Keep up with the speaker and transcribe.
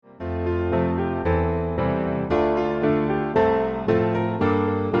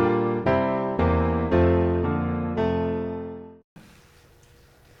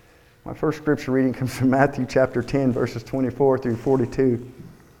first scripture reading comes from Matthew chapter 10, verses 24 through 42.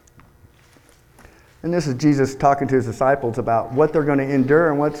 And this is Jesus talking to his disciples about what they're going to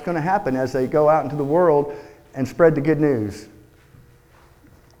endure and what's going to happen as they go out into the world and spread the good news.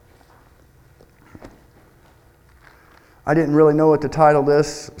 I didn't really know what to title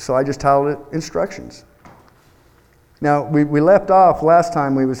this, so I just titled it Instructions. Now, we left off last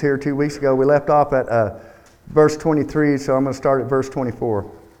time we was here 2 weeks ago. We left off at verse 23, so I'm going to start at verse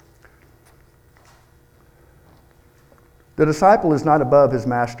 24. The disciple is not above his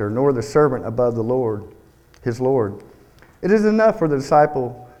master, nor the servant above the Lord, his Lord. It is enough for the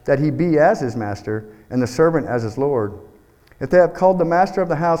disciple that he be as his master, and the servant as his Lord. If they have called the master of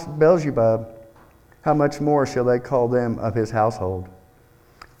the house Beelzebub, how much more shall they call them of his household?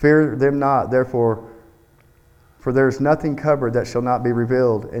 Fear them not, therefore, for there is nothing covered that shall not be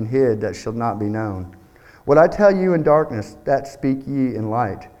revealed, and hid that shall not be known. What I tell you in darkness, that speak ye in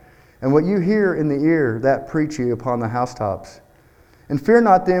light. And what you hear in the ear, that preach ye upon the housetops. And fear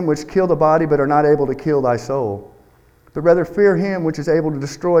not them which kill the body, but are not able to kill thy soul. But rather fear him which is able to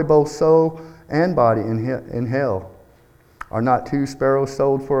destroy both soul and body in hell. Are not 2 sparrows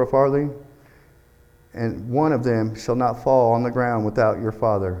sold for a farthing? And one of them shall not fall on the ground without your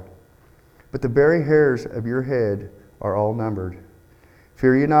Father. But the very hairs of your head are all numbered.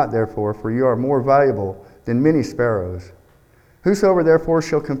 Fear ye not, therefore, for you are more valuable than many sparrows. Whosoever therefore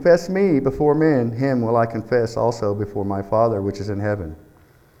shall confess me before men, him will I confess also before my Father which is in heaven.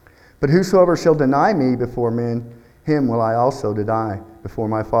 But whosoever shall deny me before men, him will I also deny before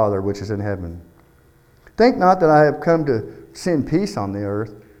my Father which is in heaven. Think not that I have come to send peace on the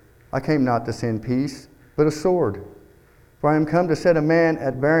earth. I came not to send peace, but a sword. For I am come to set a man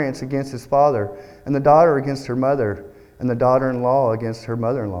at variance against his father, and the daughter against her mother, and the daughter-in-law against her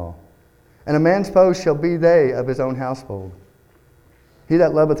mother-in-law. And a man's foes shall be they of his own household. He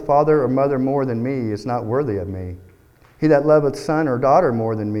that loveth father or mother more than me is not worthy of me. He that loveth son or daughter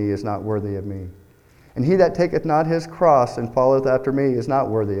more than me is not worthy of me. And he that taketh not his cross and followeth after me is not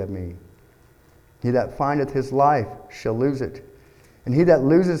worthy of me. He that findeth his life shall lose it, and he that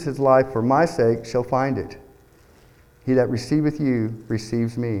loses his life for my sake shall find it. He that receiveth you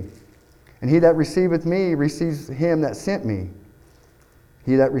receives me, and he that receiveth me receives him that sent me.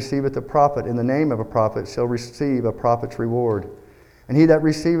 He that receiveth a prophet in the name of a prophet shall receive a prophet's reward. And he that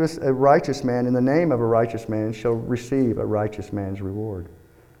receiveth a righteous man in the name of a righteous man shall receive a righteous man's reward.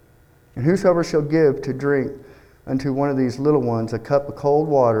 And whosoever shall give to drink unto one of these little ones a cup of cold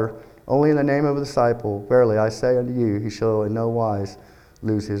water, only in the name of a disciple, verily I say unto you, he shall in no wise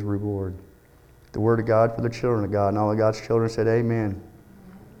lose his reward. The word of God for the children of God. And all of God's children said, Amen.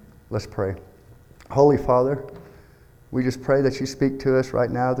 Let's pray. Holy Father, we just pray that you speak to us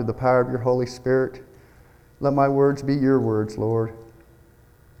right now through the power of your Holy Spirit. Let my words be your words, Lord.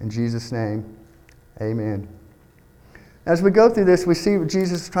 In Jesus' name, amen. As we go through this, we see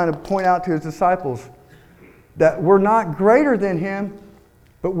Jesus trying to point out to his disciples that we're not greater than him,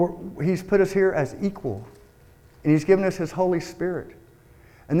 but he's put us here as equal. And he's given us his Holy Spirit.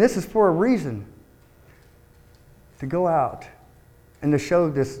 And this is for a reason. To go out and to show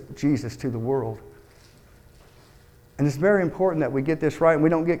this Jesus to the world. And it's very important that we get this right and we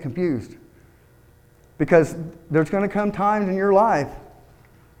don't get confused. Because there's going to come times in your life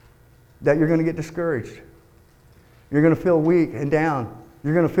that you're going to get discouraged. You're going to feel weak and down.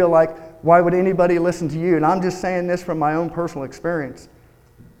 You're going to feel like, why would anybody listen to you? And I'm just saying this from my own personal experience.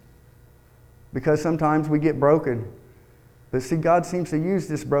 Because sometimes we get broken. But see, God seems to use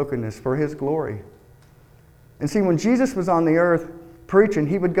this brokenness for his glory. And see, when Jesus was on the earth preaching,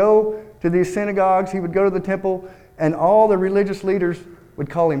 he would go to these synagogues, he would go to the temple, and all the religious leaders would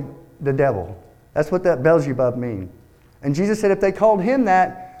call him the devil. That's what that Beelzebub means. And Jesus said if they called him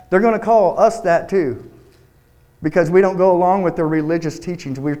that, they're going to call us that too. Because we don't go along with their religious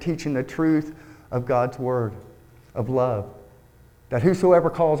teachings. We're teaching the truth of God's word, of love. That whosoever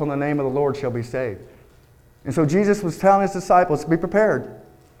calls on the name of the Lord shall be saved. And so Jesus was telling his disciples, be prepared.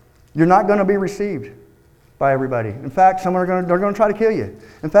 You're not going to be received by everybody. In fact, some they're going to try to kill you.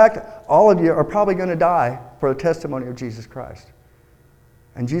 In fact, all of you are probably going to die for the testimony of Jesus Christ.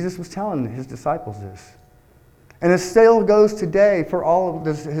 And Jesus was telling his disciples this. And it still goes today for all of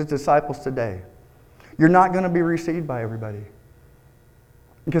his disciples today. You're not going to be received by everybody.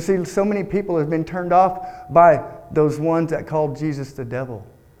 Because see, so many people have been turned off by those ones that called Jesus the devil.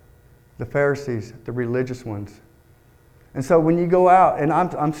 The Pharisees, the religious ones. And so when you go out, and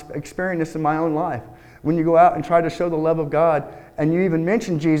I'm experiencing this in my own life, when you go out and try to show the love of God, and you even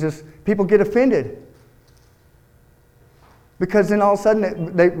mention Jesus, people get offended. Because then all of a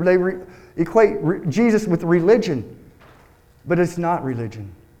sudden they equate Jesus with religion. But it's not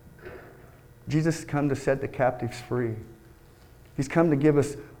religion. Jesus has come to set the captives free. He's come to give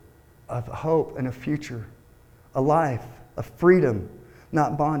us a hope and a future, a life, a freedom,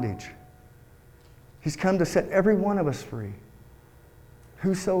 not bondage. He's come to set every one of us free,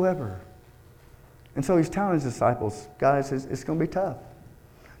 whosoever. And so he's telling his disciples, guys, it's going to be tough.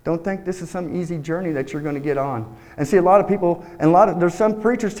 Don't think this is some easy journey that you're going to get on. And see, a lot of people, and there's some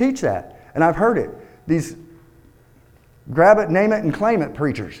preachers teach that, and I've heard it. These grab it, name it, and claim it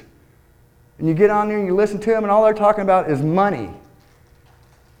preachers. And you get on there and you listen to them, and all they're talking about is money.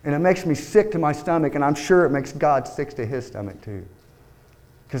 And it makes me sick to my stomach, and I'm sure it makes God sick to his stomach too.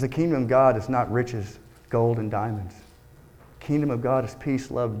 Because the kingdom of God is not riches, gold, and diamonds. The kingdom of God is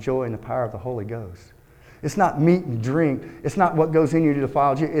peace, love, joy, and the power of the Holy Ghost. It's not meat and drink. It's not what goes in you to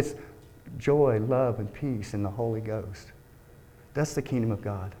defile you. It's joy, love, and peace in the Holy Ghost. That's the kingdom of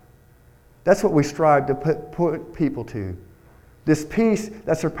God. That's what we strive to put people to. This peace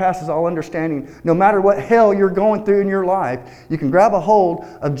that surpasses all understanding. No matter what hell you're going through in your life, you can grab a hold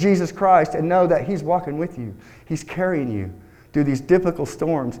of Jesus Christ and know that he's walking with you. He's carrying you through these difficult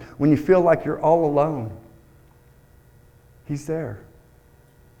storms when you feel like you're all alone. He's there.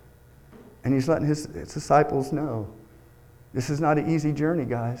 And he's letting his disciples know, this is not an easy journey,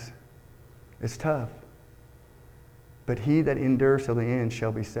 guys. It's tough. But he that endures till the end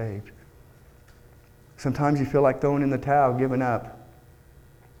shall be saved. Sometimes you feel like throwing in the towel, giving up.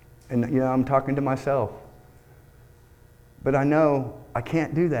 And I'm talking to myself. But I know I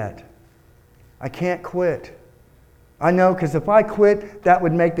can't do that. I can't quit. I know, because if I quit, that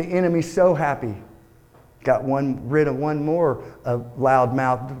would make the enemy so happy. Got rid of one more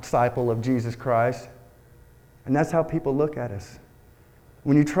loudmouth disciple of Jesus Christ. And that's how people look at us.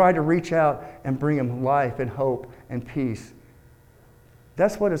 When you try to reach out and bring them life and hope and peace,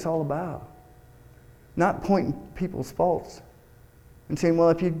 that's what it's all about. Not pointing people's faults and saying, well,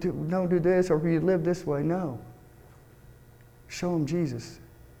 if you don't do this or if you live this way. No. Show them Jesus.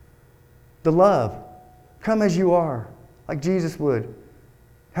 The love. Come as you are, like Jesus would.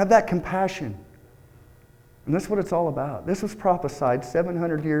 Have that compassion. And that's what it's all about. This was prophesied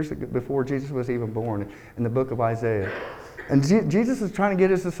 700 years before Jesus was even born in the book of Isaiah. And Jesus was trying to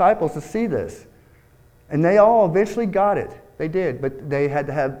get his disciples to see this. And they all eventually got it. They did, but they had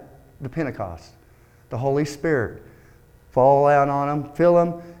to have the Pentecost, the Holy Spirit, fall out on them, fill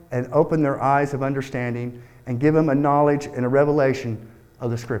them, and open their eyes of understanding and give them a knowledge and a revelation of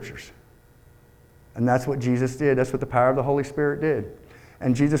the Scriptures. And that's what Jesus did. That's what the power of the Holy Spirit did.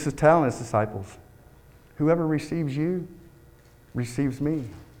 And Jesus is telling his disciples, whoever receives you receives me.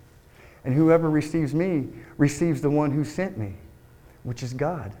 And whoever receives me receives the one who sent me, which is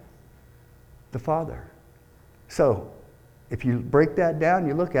God, the Father. So, if you break that down,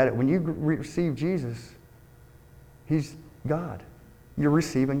 you look at it, when you receive Jesus, he's God. You're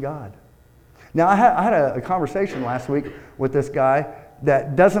receiving God. Now, I had a conversation last week with this guy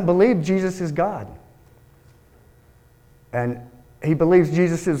that doesn't believe Jesus is God. And he believes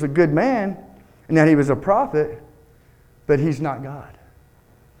Jesus is a good man and that he was a prophet, but he's not God.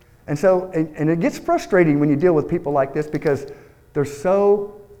 And so, and it gets frustrating when you deal with people like this because they're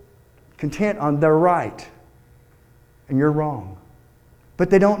so content on their right and you're wrong. But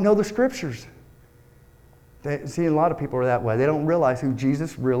they don't know the Scriptures. See, a lot of people are that way. They don't realize who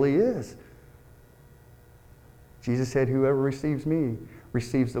Jesus really is. Jesus said, whoever receives me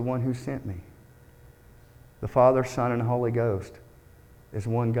receives the one who sent me. The Father, Son, and Holy Ghost is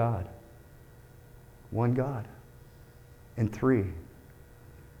one God. One God. In three.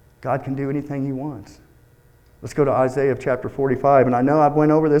 God can do anything he wants. Let's go to Isaiah chapter 45. And I know I've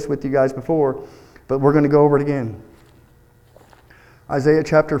went over this with you guys before, but we're going to go over it again. Isaiah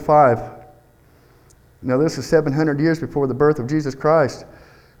chapter 5. Now this is 700 years before the birth of Jesus Christ.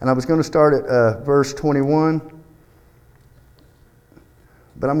 And I was going to start at verse 21.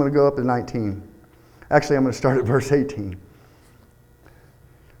 But I'm going to go up to 19. Actually, I'm going to start at verse 18.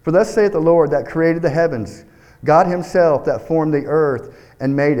 For thus saith the Lord that created the heavens, God himself that formed the earth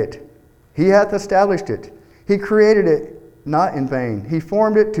and made it. He hath established it. He created it not in vain. He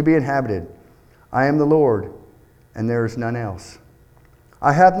formed it to be inhabited. I am the Lord, and there is none else.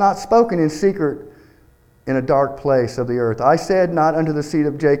 I have not spoken in secret in a dark place of the earth. I said not unto the seed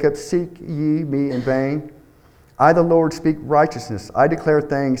of Jacob, seek ye me in vain. I, the Lord, speak righteousness. I declare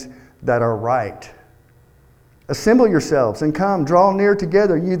things that are right. Assemble yourselves and come, draw near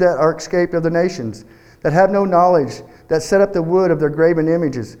together, ye that are escaped of the nations, that have no knowledge, that set up the wood of their graven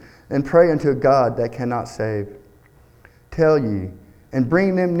images, and pray unto a God that cannot save. Tell ye, and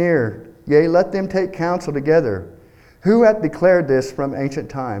bring them near, yea, let them take counsel together. Who hath declared this from ancient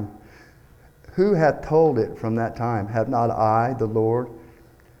time? Who hath told it from that time? Have not I, the Lord?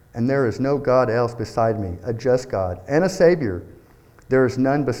 and there is no God else beside me, a just God and a Savior. There is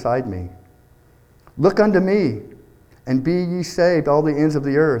none beside me. Look unto me, and be ye saved, all the ends of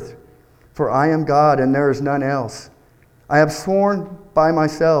the earth. For I am God, and there is none else. I have sworn by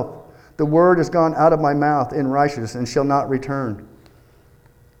myself, the word is gone out of my mouth in righteousness, and shall not return.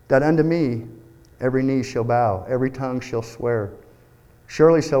 That unto me every knee shall bow, every tongue shall swear.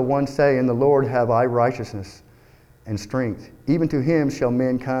 Surely shall one say, in the Lord have I righteousness and strength. Even to him shall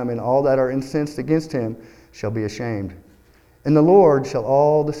men come, and all that are incensed against him shall be ashamed. In the Lord shall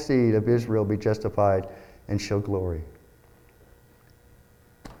all the seed of Israel be justified, and shall glory.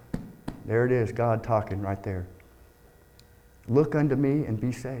 There it is, God talking right there. Look unto me and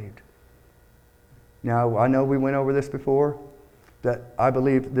be saved. Now, I know we went over this before, that I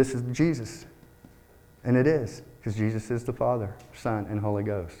believe this is Jesus. And it is, because Jesus is the Father, Son, and Holy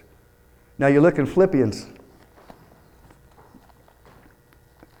Ghost. Now you look in Philippians,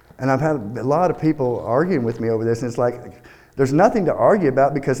 and I've had a lot of people arguing with me over this, and it's like, there's nothing to argue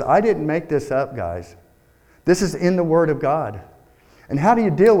about because I didn't make this up, guys. This is in the Word of God. And how do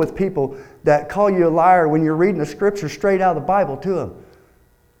you deal with people that call you a liar when you're reading the Scripture straight out of the Bible to them?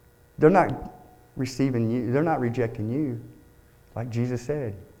 They're not receiving you. They're not rejecting you. Like Jesus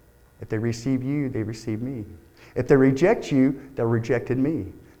said, if they receive you, they receive me. If they reject you, they rejected me.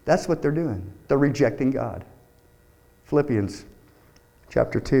 That's what they're doing. They're rejecting God. Philippians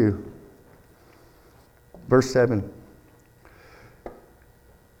chapter 2, verse 7.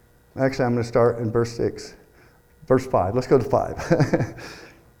 Actually, I'm going to start in verse 6. Verse 5. Let's go to 5.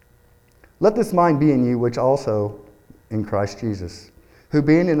 Let this mind be in you, which also in Christ Jesus, who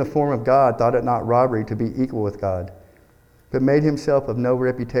being in the form of God, thought it not robbery to be equal with God, but made himself of no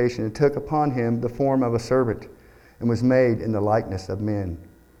reputation, and took upon him the form of a servant, and was made in the likeness of men.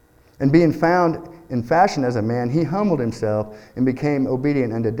 And being found in fashion as a man, he humbled himself, and became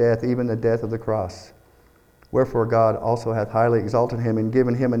obedient unto death, even the death of the cross. Wherefore God also hath highly exalted him, and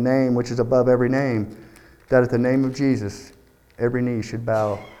given him a name which is above every name, that at the name of Jesus every knee should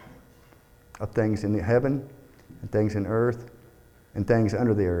bow, of things in the heaven, and things in earth, and things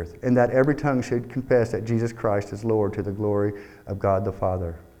under the earth, and that every tongue should confess that Jesus Christ is Lord, to the glory of God the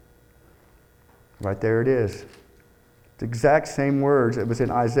Father. Right there it is. The exact same words. It was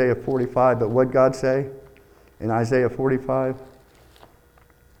in Isaiah 45, but what did God say in Isaiah 45?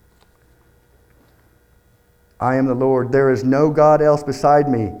 I am the Lord, there is no God else beside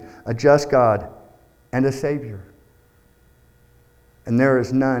me, a just God and a Savior. And there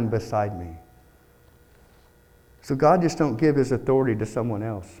is none beside me. So God just don't give his authority to someone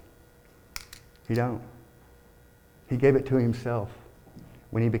else. He don't. He gave it to himself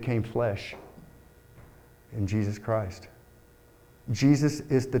when he became flesh in Jesus Christ. Jesus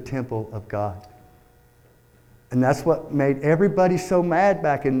is the temple of God. And that's what made everybody so mad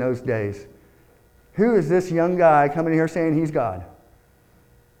back in those days. Who is this young guy coming here saying he's God?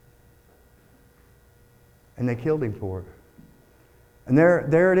 And they killed him for it. And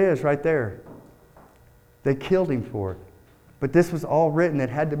there it is right there. They killed him for it. But this was all written. It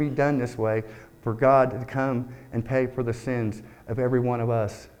had to be done this way for God to come and pay for the sins of every one of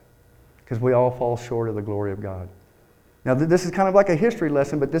us. Because we all fall short of the glory of God. Now this is kind of like a history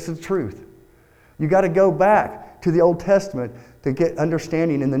lesson, but this is truth. You got to go back to the Old Testament to get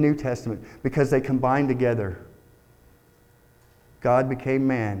understanding in the New Testament, because they combine together. God became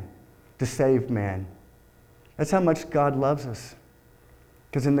man to save man. That's how much God loves us.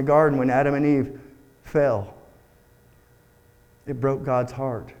 Because in the garden, when Adam and Eve fell, it broke God's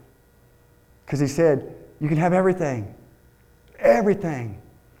heart. Because he said, you can have everything. Everything.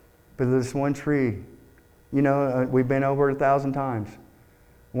 But there's one tree. You know, we've been over it 1,000 times.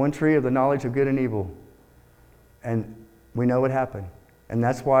 One tree of the knowledge of good and evil. And we know what happened. And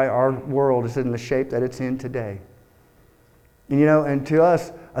that's why our world is in the shape that it's in today. And you know, and to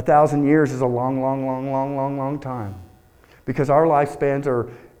us, 1,000 years is a long time. Because our lifespans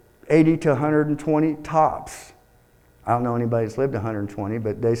are 80 to 120 tops. I don't know anybody that's lived 120,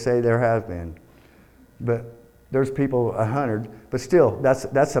 but they say there have been. But there's people 100. But still,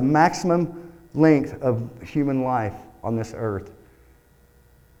 that's a maximum length of human life on this earth.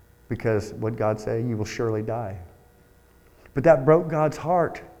 Because what God said, you will surely die. But that broke God's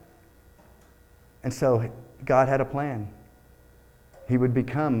heart. And so God had a plan. He would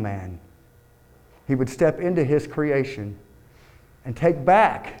become man. He would step into his creation and take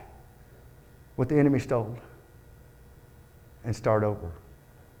back what the enemy stole and start over.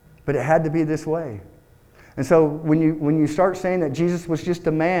 But it had to be this way. And so when you start saying that Jesus was just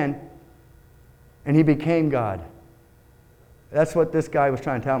a man and he became God, that's what this guy was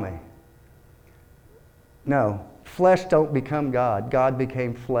trying to tell me. No, Flesh don't become God. God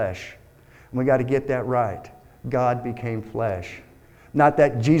became flesh. And we got to get that right. God became flesh. Not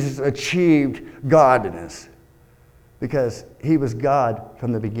that Jesus achieved godliness, because he was God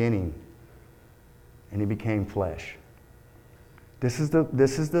from the beginning, and he became flesh. This is the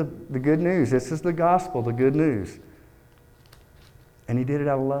good news. This is the gospel, the good news. And he did it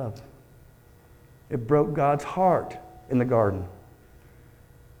out of love. It broke God's heart in the garden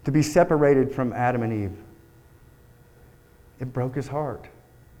to be separated from Adam and Eve. It broke his heart.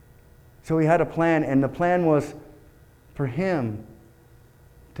 So he had a plan, and the plan was for him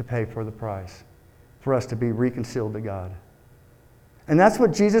to pay for the price, for us to be reconciled to God. And that's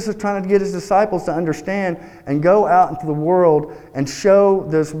what Jesus is trying to get his disciples to understand and go out into the world and show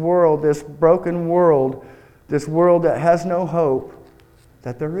this world, this broken world, this world that has no hope,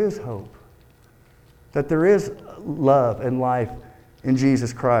 that there is hope, that there is love and life in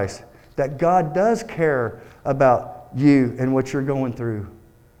Jesus Christ, that God does care about you and what you're going through.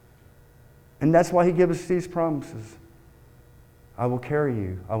 And that's why he gives us these promises. I will carry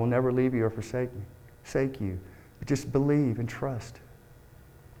you. I will never leave you or forsake you. But just believe and trust.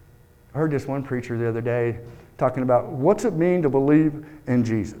 I heard this one preacher the other day talking about what's it mean to believe in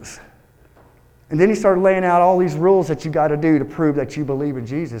Jesus. And then he started laying out all these rules that you got to do to prove that you believe in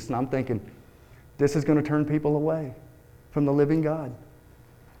Jesus. And I'm thinking, this is going to turn people away from the living God.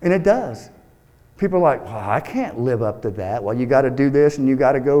 And it does. People are like, well, I can't live up to that. Well, you got to do this, and you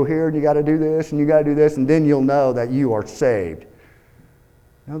got to go here, and you got to do this, and you got to do this, and then you'll know that you are saved.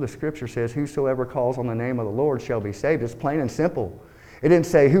 No, the scripture says, whosoever calls on the name of the Lord shall be saved. It's plain and simple. It didn't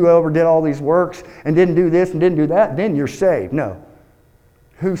say whoever did all these works and didn't do this and didn't do that, then you're saved. No.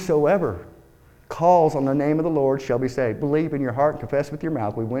 Whosoever calls on the name of the Lord shall be saved. Believe in your heart and confess with your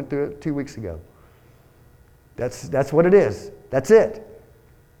mouth. We went through it 2 weeks ago. That's what it is. That's it.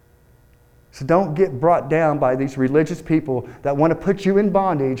 So don't get brought down by these religious people that want to put you in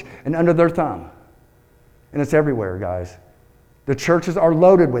bondage and under their thumb. And it's everywhere, guys. The churches are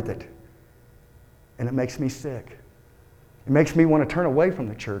loaded with it. And it makes me sick. It makes me want to turn away from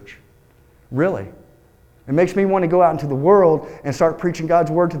the church. Really. It makes me want to go out into the world and start preaching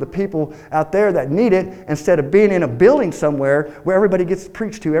God's word to the people out there that need it, instead of being in a building somewhere where everybody gets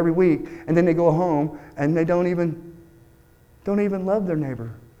preached to every week, and then they go home and they don't even love their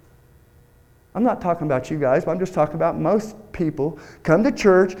neighbor. I'm not talking about you guys, but I'm just talking about most people come to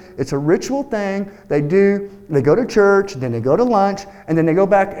church. It's a ritual thing. They go to church, then they go to lunch, and then they go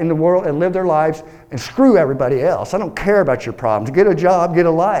back in the world and live their lives and screw everybody else. I don't care about your problems. Get a job, get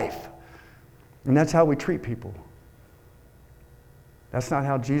a life. And that's how we treat people. That's not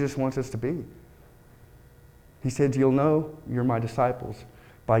how Jesus wants us to be. He said, you'll know you're my disciples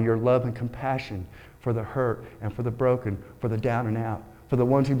by your love and compassion for the hurt and for the broken, for the down and out, for the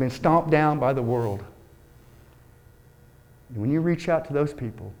ones who've been stomped down by the world. And when you reach out to those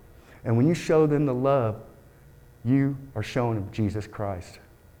people, and when you show them the love, you are showing them Jesus Christ.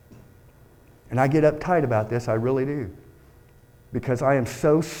 And I get uptight about this, I really do. Because I am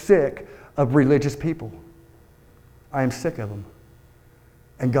so sick of religious people. I am sick of them.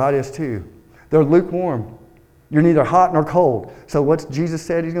 And God is too. They're lukewarm. You're neither hot nor cold. So what's Jesus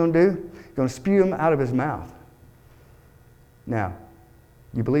said he's going to do? He's going to spew them out of his mouth. Now,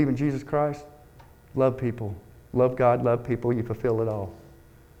 you believe in Jesus Christ? Love people. Love God, love people. You fulfill it all.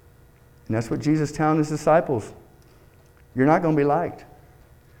 And that's what Jesus is telling his disciples. You're not going to be liked.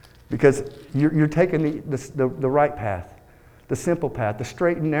 Because you're taking the right path. The simple path. The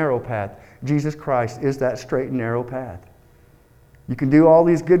straight and narrow path. Jesus Christ is that straight and narrow path. You can do all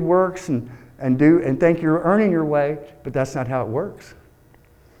these good works and think you're earning your way, but that's not how it works.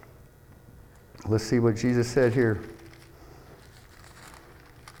 Let's see what Jesus said here.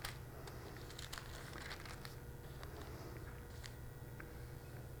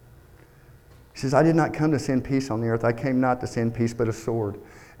 He says, I did not come to send peace on the earth. I came not to send peace, but a sword.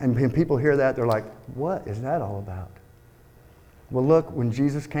 And when people hear that, they're like, what is that all about? Well, look, when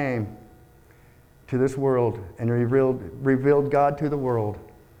Jesus came to this world and revealed God to the world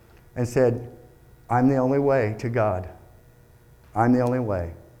and said, I'm the only way to God. I'm the only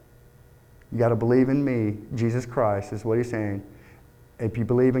way. You got to believe in me, Jesus Christ, is what he's saying. If you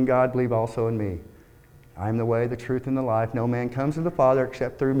believe in God, believe also in me. I am the way, the truth, and the life. No man comes to the Father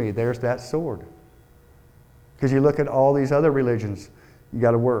except through me. There's that sword. Because you look at all these other religions, you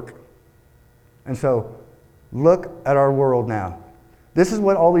got to work. And so, look at our world now. This is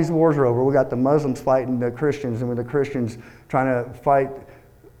what all these wars are over. We got the Muslims fighting the Christians, and with the Christians trying to fight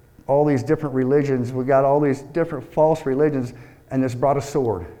all these different religions. We got all these different false religions, and this brought a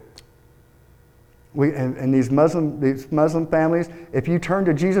sword. And these Muslim families, if you turn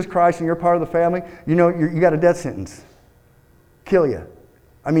to Jesus Christ and you're part of the family, you know you got a death sentence. Kill you.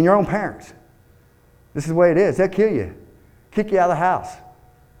 I mean, your own parents. This is the way it is. They'll kill you. Kick you out of the house.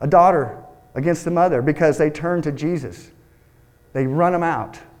 A daughter against the mother because they turn to Jesus. They run them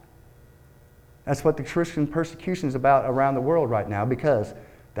out. That's what the Christian persecution is about around the world right now, because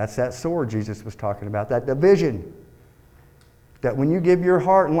that's that sword Jesus was talking about, that division. That when you give your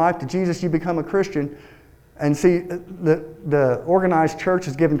heart and life to Jesus, you become a Christian. And see, the organized church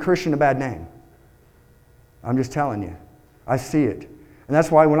has given Christian a bad name. I'm just telling you. I see it. And that's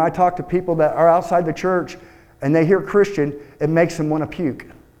why when I talk to people that are outside the church and they hear Christian, it makes them want to puke.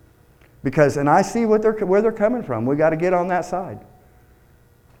 And I see where they're coming from. We got to get on that side.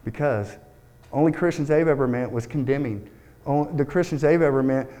 Because only Christians they've ever met was condemning. The Christians they've ever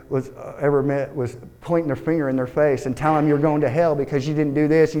met was pointing their finger in their face and telling them you're going to hell because you didn't do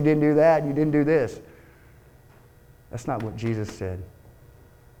this, you didn't do that, you didn't do this. That's not what Jesus said.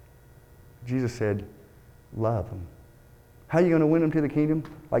 Jesus said, love them. How are you going to win them to the kingdom?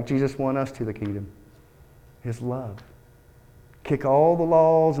 Like Jesus won us to the kingdom. His love. Kick all the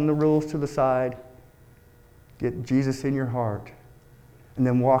laws and the rules to the side. Get Jesus in your heart. And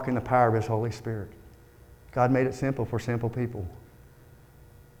then walk in the power of His Holy Spirit. God made it simple for simple people.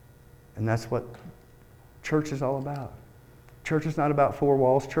 And that's what church is all about. Church is not about four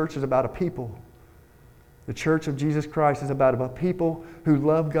walls. Church is about a people. The church of Jesus Christ is about a people who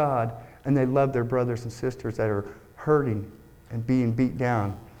love God and they love their brothers and sisters that are hurting and being beat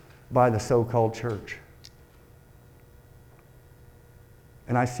down by the so-called church.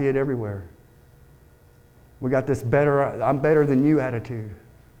 And I see it everywhere. We got this I'm better than you attitude.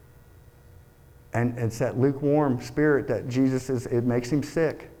 And it's that lukewarm spirit that it makes Him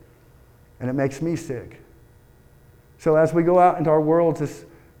sick. And it makes me sick. So as we go out into our worlds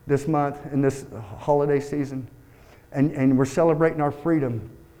this month, in this holiday season, and we're celebrating our freedom,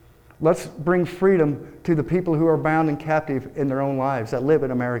 let's bring freedom to the people who are bound and captive in their own lives that live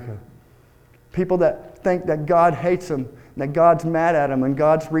in America. People that think that God hates them, and that God's mad at them, and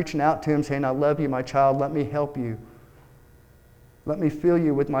God's reaching out to them saying, I love you, my child, let me help you. Let me fill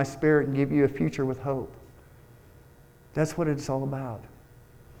you with my Spirit and give you a future with hope. That's what it's all about.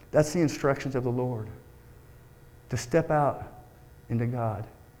 That's the instructions of the Lord. To step out into God.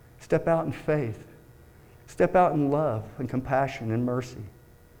 Step out in faith. Step out in love and compassion and mercy.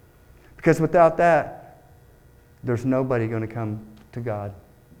 Because without that, there's nobody going to come to God.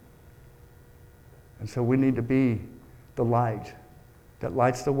 And so we need to be the light that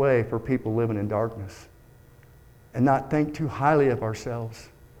lights the way for people living in darkness. And not think too highly of ourselves.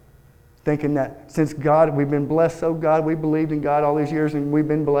 Thinking that since God, we've been blessed, so God, we believed in God all these years and we've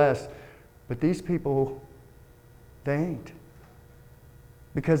been blessed. But these people, they ain't.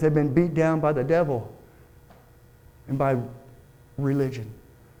 Because they've been beat down by the devil and by religion.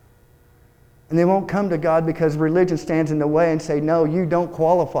 And they won't come to God because religion stands in the way and say, no, you don't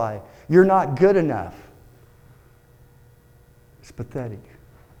qualify. You're not good enough. It's pathetic.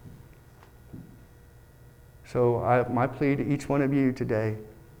 So my plea to each one of you today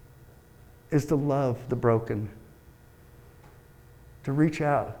is to love the broken. To reach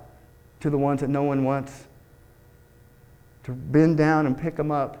out to the ones that no one wants. To bend down and pick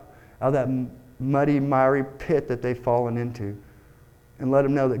them up out of that muddy, miry pit that they've fallen into. And let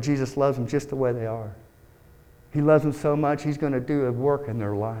them know that Jesus loves them just the way they are. He loves them so much, He's going to do a work in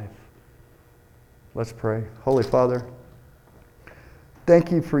their life. Let's pray. Holy Father,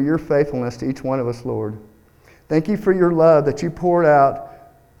 thank you for your faithfulness to each one of us, Lord. Thank you for your love that you poured out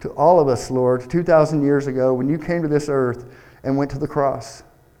to all of us, Lord, 2,000 years ago when you came to this earth and went to the cross.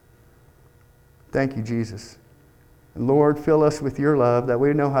 Thank you, Jesus. And Lord, fill us with your love that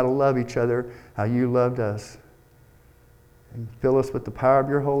we know how to love each other, how you loved us. And fill us with the power of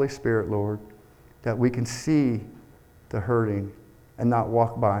your Holy Spirit, Lord, that we can see the hurting and not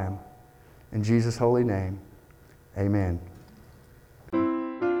walk by them. In Jesus' holy name, amen.